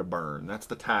find something to burn. That's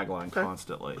the tagline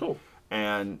constantly. Cool.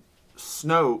 And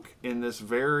Snoke, in this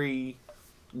very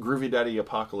Groovy Daddy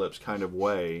Apocalypse kind of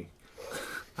way,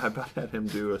 I about had him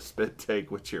do a spit take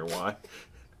with your wife.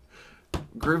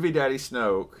 Groovy Daddy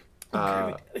Snoke,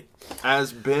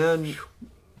 as Ben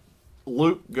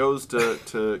Luke goes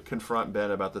to confront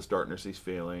Ben about this darkness he's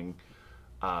feeling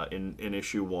in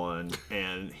issue 1,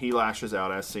 and he lashes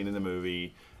out as seen in the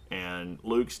movie. And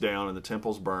Luke's down, and the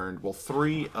temple's burned. Well,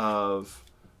 three of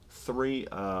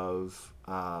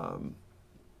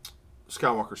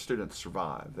Skywalker's students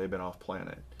survive. They've been off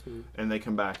planet, and they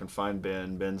come back and find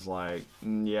Ben. Ben's like,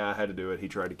 "Yeah, I had to do it. He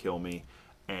tried to kill me."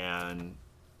 And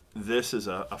this is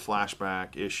a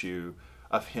flashback issue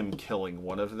of him killing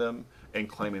one of them and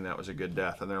claiming that was a good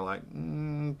death. And they're like,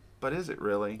 "But is it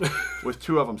really?" With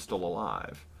 2 of them still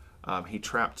alive. He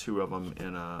trapped 2 of them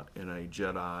in a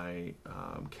Jedi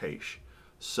cache.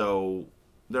 So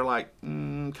they're like,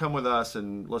 come with us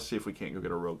and let's see if we can't go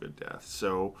get a real good death.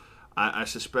 So I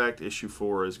suspect issue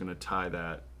 4 is going to tie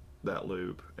that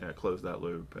loop, close that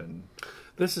loop. And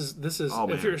this is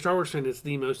if you're a Star Wars fan, it's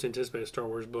the most anticipated Star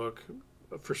Wars book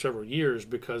for several years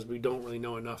because we don't really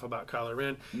know enough about Kylo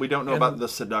Ren. We don't know about the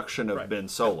seduction of Ben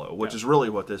Solo, which is really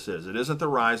what this is. It isn't the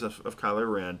rise of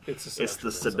Kylo Ren. It's the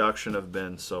seduction of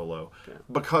Ben Solo. Yeah.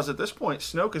 Because at this point,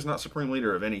 Snoke is not supreme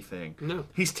leader of anything. No.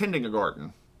 He's tending a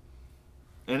garden.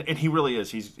 And he really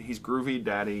is. He's groovy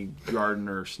daddy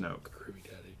gardener Snoke. Groovy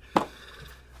daddy.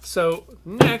 So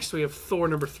next we have Thor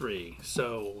number 3.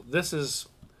 So this is...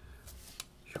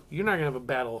 You're not going to have a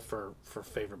battle for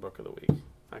favorite book of the week.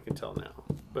 I can tell now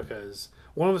because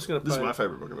one of us is going to. This is my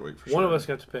favorite book of the week. One of us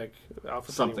got to pick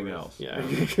something else. Yeah.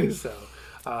 So,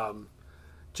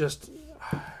 just.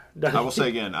 I will say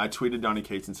again. I tweeted Donnie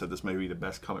Cates and said this may be the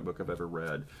best comic book I've ever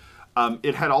read.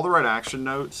 It had all the right action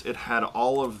notes. It had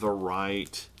all of the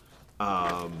right.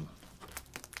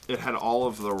 It had all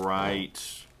of the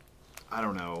right. I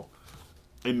don't know.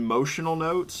 Emotional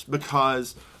notes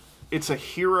because it's a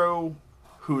hero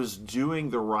who is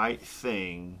doing the right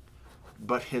thing.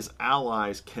 But his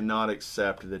allies cannot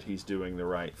accept that he's doing the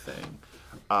right thing.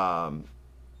 At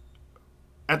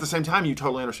the same time, you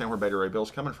totally understand where Beta Ray Bill's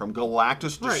coming from.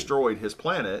 Galactus destroyed his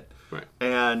planet. Right.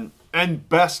 And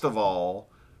best of all,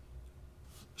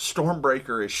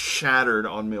 Stormbreaker is shattered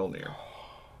on Mjolnir.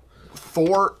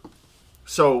 Thor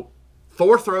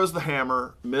throws the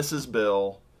hammer, misses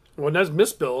Bill. Well, that's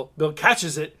miss Bill. Bill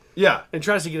catches it. Yeah. And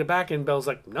tries to get it back, and Bell's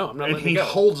like, no, I'm not letting it go. And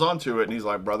he holds onto it, and he's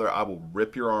like, brother, I will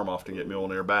rip your arm off to get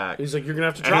Mjolnir back. He's like, you're going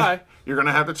to have to try. You're going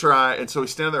to have to try. And so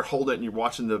he's standing there holding it, and you're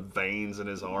watching the veins in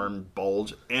his arm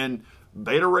bulge. And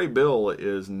Beta Ray Bill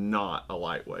is not a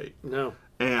lightweight. No.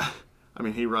 And, I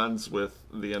mean, he runs with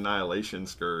the Annihilation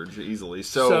Scourge easily.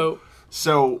 So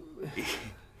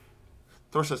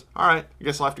Thor says, all right, I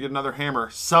guess I'll have to get another hammer.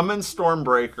 Summons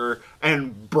Stormbreaker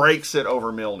and breaks it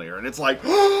over Mjolnir. And it's like,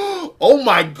 oh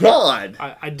my God.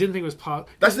 I didn't think it was possible.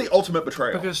 That's the ultimate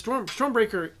betrayal. Because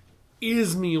Stormbreaker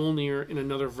is Mjolnir in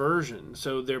another version.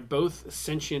 So they're both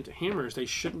sentient hammers. They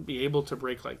shouldn't be able to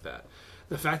break like that.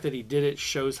 The fact that he did it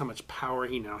shows how much power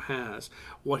he now has.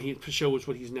 Shows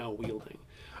what he's now wielding.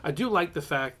 I do like the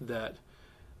fact that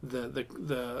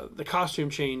the costume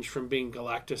change from being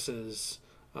Galactus's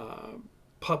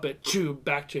puppet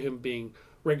back to him being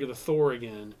regular Thor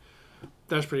again.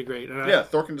 That's pretty great. And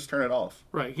Thor can just turn it off.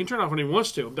 Right, he can turn it off when he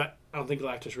wants to, but I don't think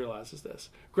Galactus realizes this.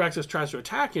 Galactus tries to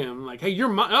attack him, like, hey, you're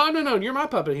my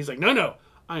puppet. He's like, no,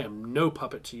 I am no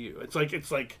puppet to you.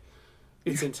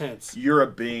 It's intense. You're a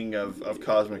being of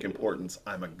cosmic importance.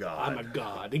 I'm a god. I'm a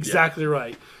god. Exactly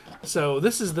right. So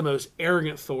this is the most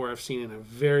arrogant Thor I've seen in a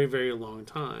very, very long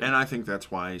time. And I think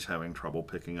that's why he's having trouble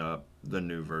picking up the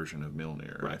new version of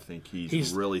Mjolnir. Right. I think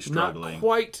he's really Not struggling.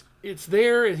 quite. It's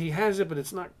there, and he has it, but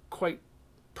it's not quite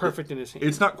perfect in his hand.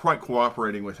 It's not quite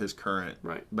cooperating with his current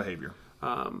behavior.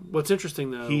 What's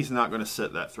interesting, though... He's not going to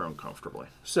sit that throne comfortably.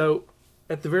 So,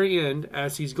 at the very end,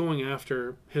 as he's going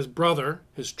after his brother,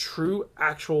 his true,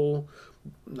 actual,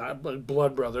 not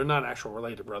blood brother, not actual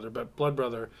related brother, but blood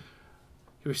brother,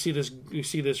 you see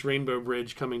this rainbow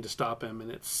bridge coming to stop him,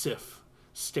 and it's Sif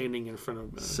standing in front of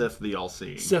him. Sif the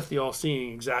All-Seeing. Sif the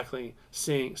All-Seeing, exactly.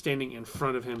 Standing in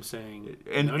front of him saying,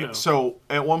 no. So,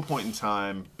 at one point in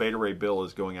time, Beta Ray Bill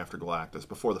is going after Galactus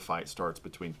before the fight starts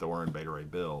between Thor and Beta Ray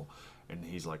Bill. And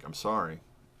he's like, I'm sorry.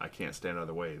 I can't stand out of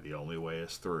the way. The only way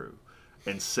is through.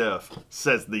 And Sif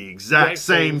says the exact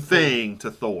same thing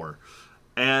to Thor.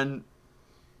 And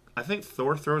I think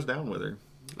Thor throws down with her.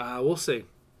 We'll see.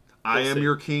 I am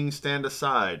your king, stand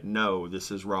aside. No,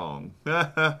 this is wrong.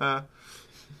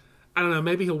 I don't know.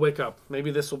 Maybe he'll wake up.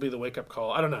 Maybe this will be the wake-up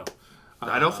call. I don't know.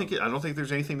 I don't think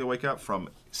there's anything to wake up from.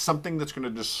 Something that's going to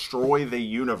destroy the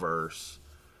universe,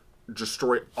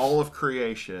 destroy all of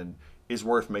creation, is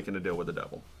worth making a deal with the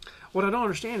devil. What I don't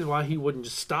understand is why he wouldn't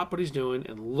just stop what he's doing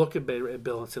and look at Beta Ray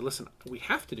Bill and say, listen, we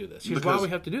have to do this. Here's why we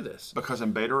have to do this. Because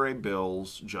in Beta Ray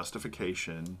Bill's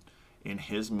justification in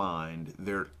his mind,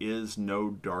 there is no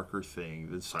darker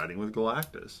thing than siding with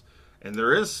Galactus. And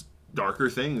there is darker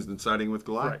things than siding with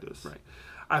Galactus. Right.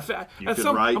 You could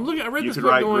write, I'm looking, I read you this could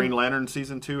book write going, Green Lantern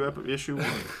Season 2, Issue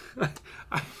 1.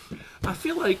 I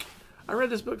feel like I read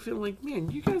this book feeling like,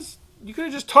 man, you could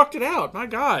have just talked it out. My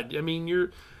God. I mean,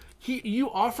 you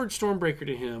offered Stormbreaker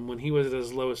to him when he was at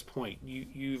his lowest point.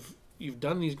 You've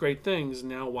done these great things.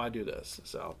 Now why do this?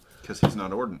 So Because he's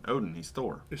not Odin, he's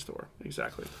Thor. It's Thor,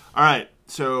 exactly. All right,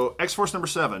 so X-Force number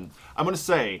 7. I'm going to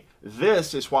say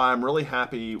this is why I'm really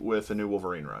happy with the new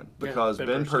Wolverine run, because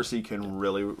Ben Percy can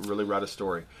really, really write a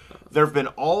story. There have been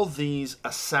all these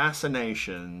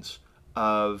assassinations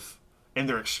of, and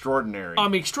they're extraordinary.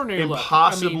 Extraordinary.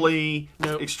 Impossibly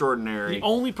extraordinary. The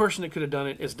only person that could have done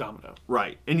it is Domino.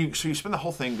 Right, and so you spend the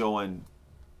whole thing going,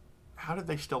 how did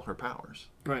they steal her powers?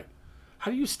 Right.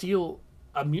 How do you steal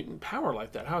a mutant power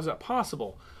like that? How is that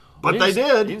possible? But they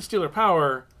did. They didn't steal her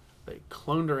power. They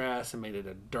cloned her ass and made it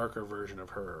a darker version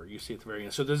of her. You see at the very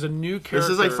end. So there's a new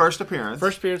character. This is a first appearance.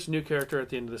 First appearance, new character at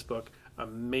the end of this book.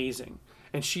 Amazing.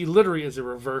 And she literally is a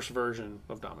reverse version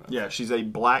of Domino. Yeah, she's a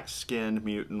black-skinned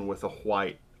mutant with a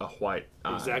white eye.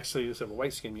 Exactly. It's a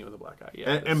white-skinned mutant with a black eye.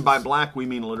 Yeah. And by black, we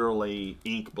mean literally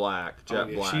ink black,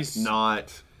 jet black,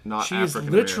 not she African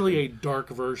is literally a dark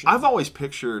version. I have always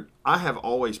pictured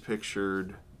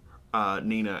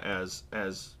Nina as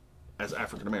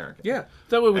African American. Yeah,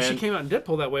 that way when she came out in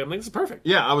Deadpool that way, I'm like, this is perfect.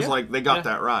 Yeah, I was like, they got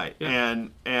that right. Yeah.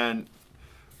 And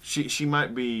she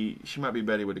might be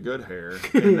Betty with the good hair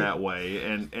in that way,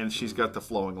 and she's got the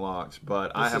flowing locks.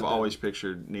 But I have always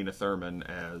pictured Nina Thurman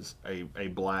as a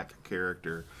black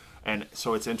character, and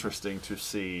so it's interesting to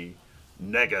see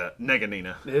Nega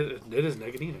Nina. It is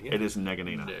Nega Nina. Yeah. It is Nega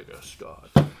Nina. Nega Scott.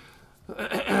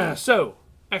 So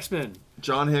X-Men.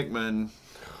 John Hickman.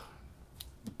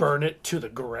 Burn it to the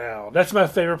ground. That's my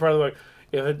favorite part of the book.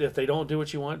 If they don't do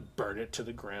what you want, burn it to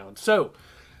the ground. So,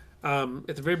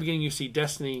 at the very beginning, you see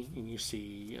Destiny and you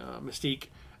see Mystique,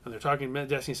 and they're talking.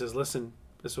 Destiny says, "Listen,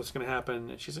 this is what's going to happen."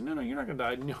 And she's like, "No, you're not going to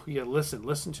die. No, yeah,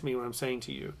 listen to me. What I'm saying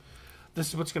to you. This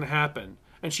is what's going to happen."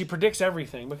 And she predicts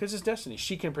everything because it's Destiny.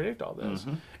 She can predict all this.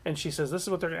 Mm-hmm. And she says, "This is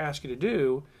what they're going to ask you to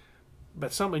do,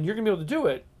 and you're going to be able to do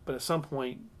it. But at some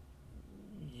point,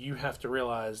 you have to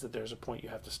realize that there's a point you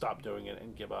have to stop doing it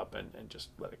and give up and just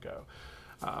let it go."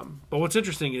 But what's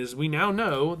interesting is we now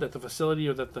know that the facility,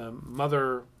 or that the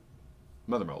mother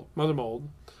mold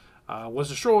was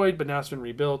destroyed, but now it's been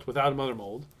rebuilt without a mother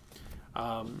mold.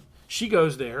 She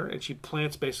goes there and she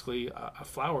plants basically a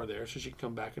flower there so she can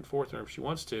come back and forth whenever she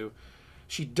wants to.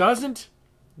 She doesn't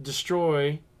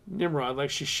destroy Nimrod like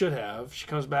she should have. She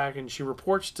comes back and she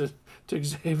reports to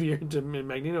Xavier and to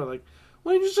Magneto like,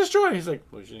 "Why didn't you just destroy it?" He's like,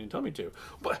 "Well, she didn't tell me to."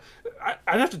 But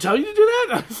I'd have to tell you to do that?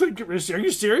 I was like, "Are you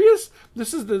serious?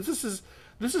 This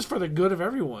is for the good of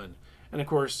everyone." And of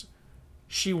course,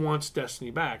 she wants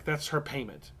Destiny back. That's her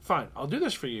payment. Fine, I'll do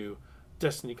this for you.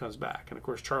 Destiny comes back, and of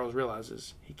course, Charles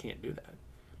realizes he can't do that.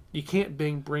 You can't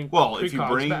bring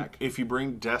back. If you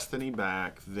bring Destiny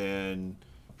back, then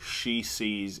she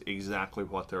sees exactly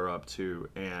what they're up to,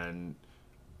 and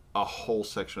a whole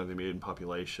section of the mutant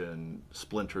population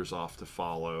splinters off to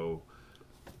follow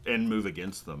and move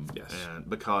against them. Yes. And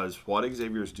because what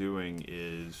Xavier's doing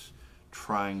is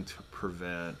trying to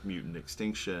prevent mutant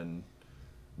extinction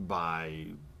by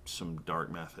some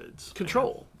dark methods.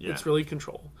 Control. It's really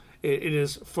control. It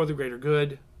is for the greater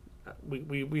good.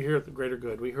 We hear the greater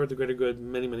good. We heard the greater good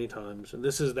many, many times, and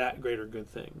this is that greater good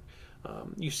thing.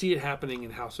 You see it happening in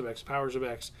House of X, Powers of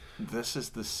X. This is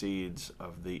the seeds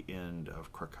of the end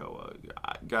of Krakoa.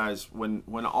 Guys,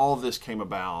 when all of this came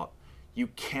about, you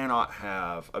cannot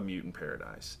have a mutant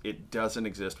paradise. It doesn't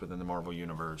exist within the Marvel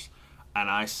Universe. And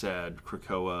I said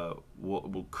Krakoa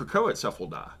itself will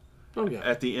die. Oh, yeah.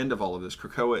 At the end of all of this,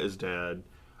 Krakoa is dead.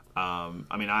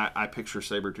 I picture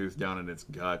Sabretooth down in its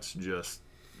guts just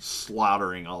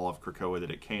slaughtering all of Krakoa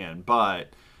that it can.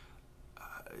 But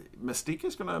Mystique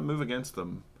is going to move against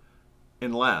them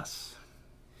unless,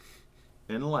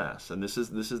 and this is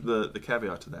the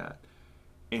caveat to that,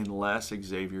 unless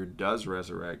Xavier does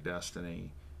resurrect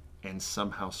Destiny and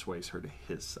somehow sways her to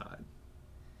his side.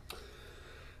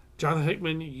 Jonathan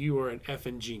Hickman, you are an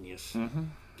effing genius. Mm-hmm.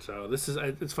 So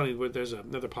it's funny, there's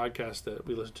another podcast that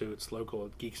we listen to, it's local,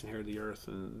 Geeks Inherit the Earth,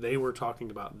 and they were talking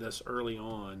about this early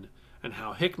on, and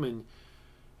how Hickman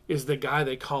is the guy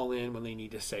they call in when they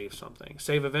need to save something.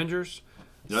 Save Avengers,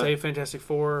 save Fantastic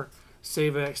Four,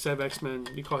 save X-Men.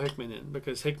 You call Hickman in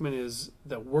because Hickman is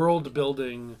the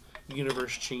world-building,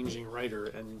 universe-changing writer,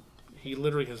 and he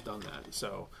literally has done that.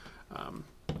 So I'm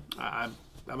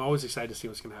always excited to see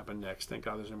what's going to happen next. Thank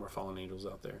God there's no more fallen angels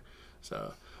out there.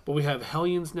 So, but we have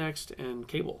Hellions next and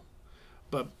Cable,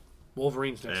 but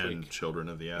Wolverine's next and week. Children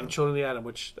of the Atom. And Children of the Atom,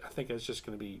 which I think is just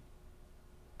going to be.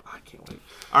 I can't wait.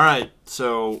 All right,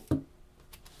 so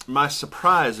my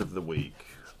surprise of the week.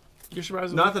 Your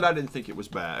surprise? Not that I didn't think it was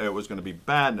bad. It was going to be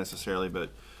bad necessarily,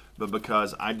 but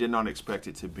because I did not expect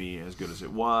it to be as good as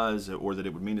it was, or that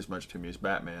it would mean as much to me as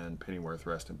Batman, Pennyworth,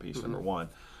 Rest in Peace, number 1.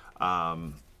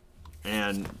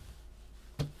 And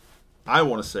I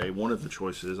want to say one of the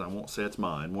choices, I won't say it's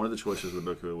mine, one of the choices of the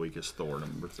book of the week is Thor,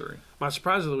 number 3. My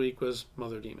surprise of the week was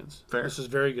Mother Demons. Fair. This is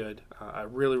very good. I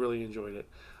really, really enjoyed it.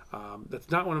 That's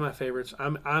not one of my favorites.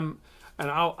 I'm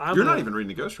You're not even reading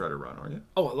the Ghost Rider run, are you?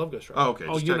 Oh, I love Ghost Rider. Oh, okay.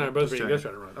 Oh, Just you and I are both checking. reading Ghost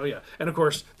Rider run. Oh, yeah. And of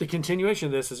course, the continuation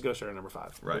of this is Ghost Rider number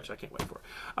 5, Right. which I can't wait for.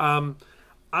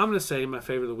 I'm going to say my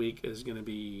favorite of the week is going to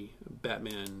be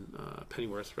Batman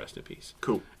Pennyworth, Rest in Peace.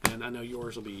 Cool. And I know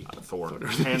yours will be Thor,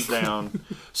 hands down.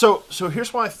 So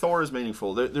here's why Thor is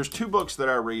meaningful. There's 2 books that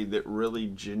I read that really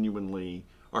genuinely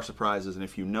are surprises, and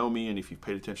if you know me and if you've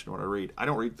paid attention to what I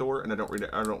don't read Thor, and I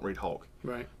don't read Hulk.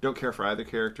 Right. Don't care for either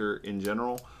character in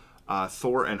general.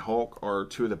 Thor and Hulk are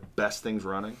 2 of the best things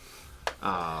running.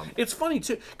 It's funny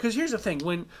too, because here's the thing: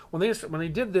 when they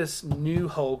did this new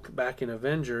Hulk back in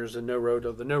Avengers, the No Road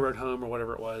Home or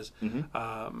whatever it was,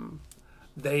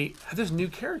 they had this new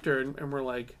character, and we're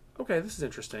like, okay, this is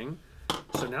interesting.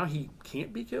 So now he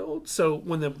can't be killed. So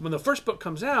when the first book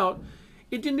comes out,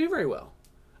 it didn't do very well.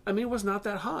 I mean, it was not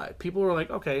that hot. People were like,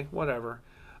 okay, whatever.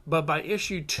 But by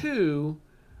issue 2,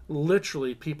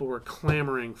 literally people were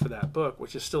clamoring for that book,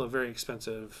 which is still a very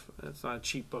expensive. It's not a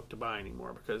cheap book to buy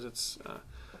anymore because it's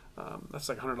that's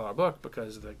like a $100 book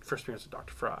because of the first appearance of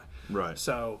Dr. Fry. Right.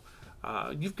 So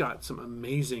you've got some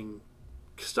amazing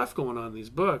stuff going on in these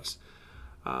books.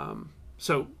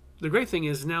 So the great thing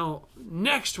is now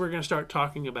next we're going to start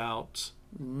talking about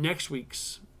next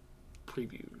week's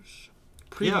previews.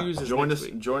 Previews is join next us.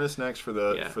 week. Join us next for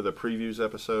the previews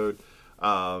episode,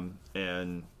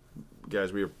 and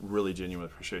guys, we really genuinely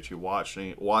appreciate you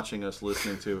watching us,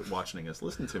 listening to us, and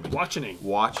listening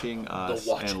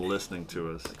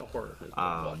to us. The horror.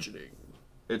 Watching.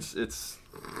 It's.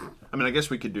 I mean, I guess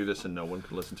we could do this and no one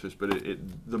could listen to us, but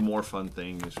the more fun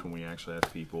thing is when we actually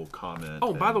have people comment.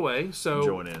 Oh, by the way, so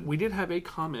join in. We did have a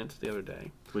comment the other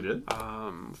day. We did?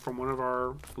 From one of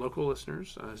our local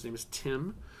listeners. His name is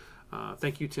Tim.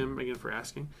 Thank you, Tim, again for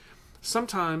asking.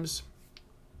 Sometimes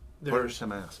Where's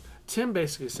Tim asked? Tim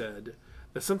basically said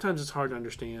that sometimes it's hard to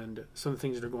understand some of the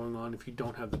things that are going on if you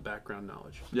don't have the background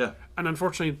knowledge. Yeah. And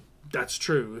unfortunately, that's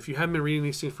true. If you haven't been reading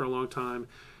these things for a long time,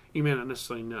 you may not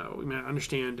necessarily know. You may not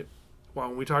understand. Well,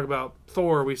 when we talk about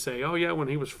Thor, we say, oh, yeah, when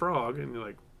he was Frog. And you're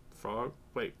like, Frog?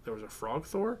 Wait, there was a Frog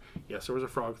Thor? Yes, there was a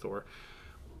Frog Thor.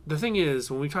 The thing is,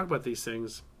 when we talk about these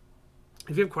things,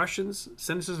 if you have questions,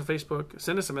 send us on Facebook.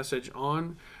 Send us a message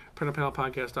on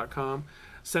printandpanelpodcast.com.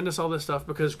 Send us all this stuff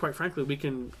because, quite frankly, we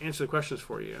can answer the questions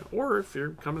for you. Or if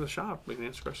you're coming to the shop, we can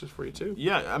answer questions for you, too.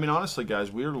 Yeah, I mean, honestly,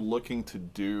 guys, we're looking to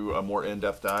do a more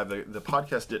in-depth dive. The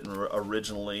podcast didn't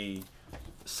originally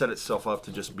set itself up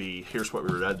to just be, here's what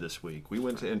we read this week. We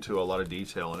went into a lot of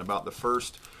detail, and about the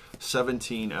first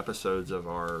 17 episodes of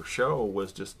our show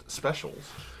was just specials.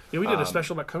 Yeah, we did a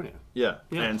special about Conan. Yeah.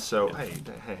 And so, hey,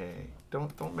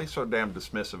 don't be so damn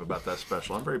dismissive about that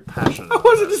special. I'm very passionate about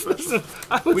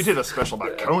dismissive. We did a special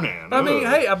about Conan. I mean,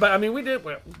 hey,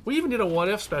 we even did a what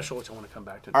if special, which I want to come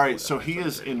back to. All right, so he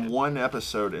has in one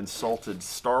episode insulted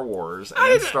Star Wars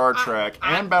and Star Trek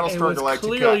and Battlestar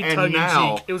Galactica, and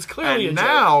now it was clearly and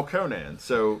now Conan.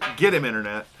 So get him,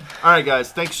 internet. All right,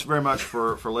 guys, thanks very much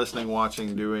for listening,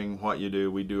 watching, doing what you do.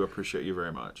 We do appreciate you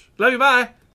very much. Love you. Bye.